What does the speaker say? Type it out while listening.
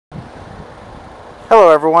Hello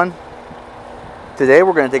everyone. Today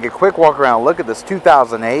we're going to take a quick walk around look at this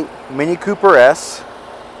 2008 Mini Cooper S.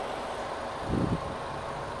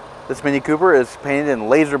 This Mini Cooper is painted in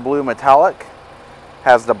laser blue metallic,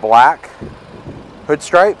 has the black hood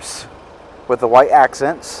stripes with the white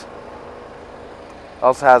accents.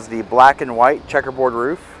 Also has the black and white checkerboard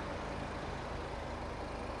roof,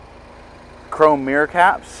 chrome mirror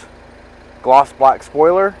caps, gloss black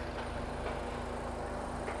spoiler,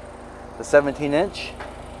 the 17-inch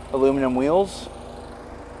aluminum wheels,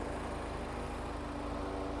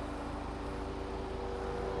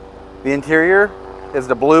 the interior is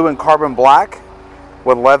the blue and carbon black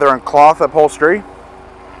with leather and cloth upholstery.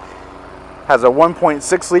 Has a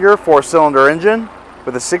 1.6 liter 4-cylinder engine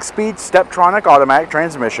with a 6-speed Steptronic automatic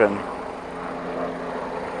transmission.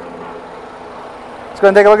 Let's go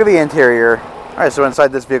and take a look at the interior. Alright, so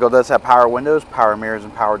inside this vehicle does have power windows, power mirrors,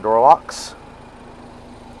 and power door locks.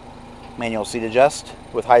 Manual seat adjust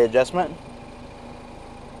with height adjustment.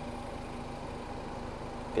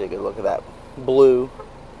 Get a good look at that blue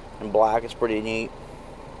and black. It's pretty neat.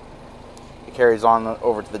 It carries on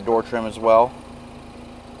over to the door trim as well.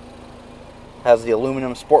 Has the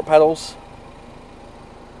aluminum sport pedals.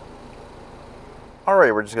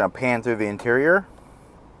 Alright, we're just going to pan through the interior.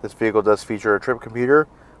 This vehicle does feature a trip computer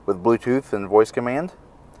with Bluetooth and voice command.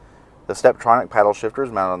 The Steptronic paddle shifter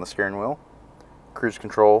is mounted on the steering wheel. Cruise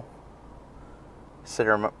control.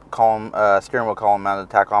 Steering wheel column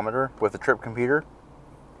mounted tachometer with a trip computer,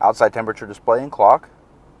 outside temperature display and clock.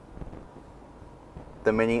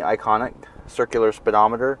 The mini iconic circular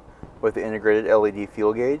speedometer with the integrated LED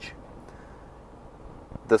fuel gauge.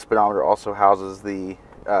 The speedometer also houses the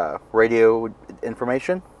radio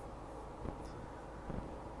information.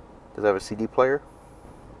 Does have a CD player.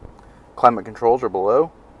 Climate controls are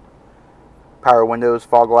below. Power windows,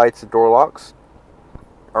 fog lights, and door locks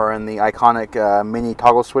are in the iconic mini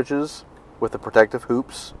toggle switches with the protective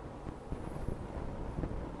hoops.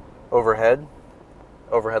 Overhead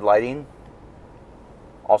lighting,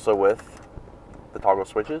 also with the toggle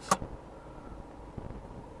switches.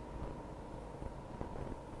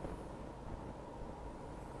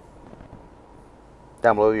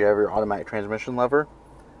 Down below you have your automatic transmission lever.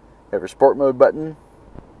 You have your sport mode button,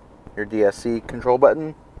 your DSC control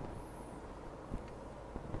button.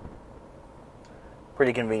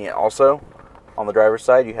 Pretty convenient also. On the driver's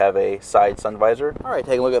side you have a side sun visor. Alright,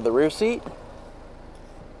 take a look at the rear seat.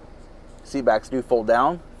 Seat backs do fold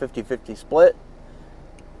down, 50-50 split.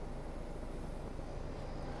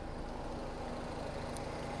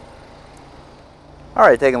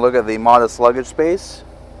 Alright, taking a look at the modest luggage space.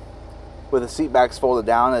 With the seat backs folded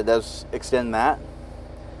down, it does extend that.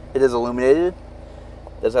 It is illuminated.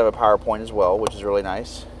 It does have a power point as well, which is really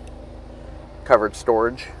nice. Covered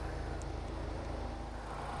storage.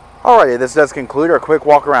 Alrighty, this does conclude our quick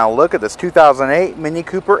walk around look at this 2008 Mini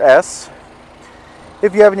Cooper S.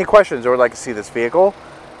 If you have any questions or would like to see this vehicle,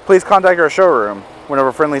 please contact our showroom. One of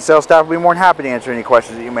our friendly sales staff will be more than happy to answer any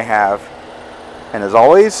questions that you may have. And as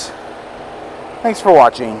always, thanks for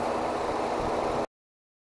watching.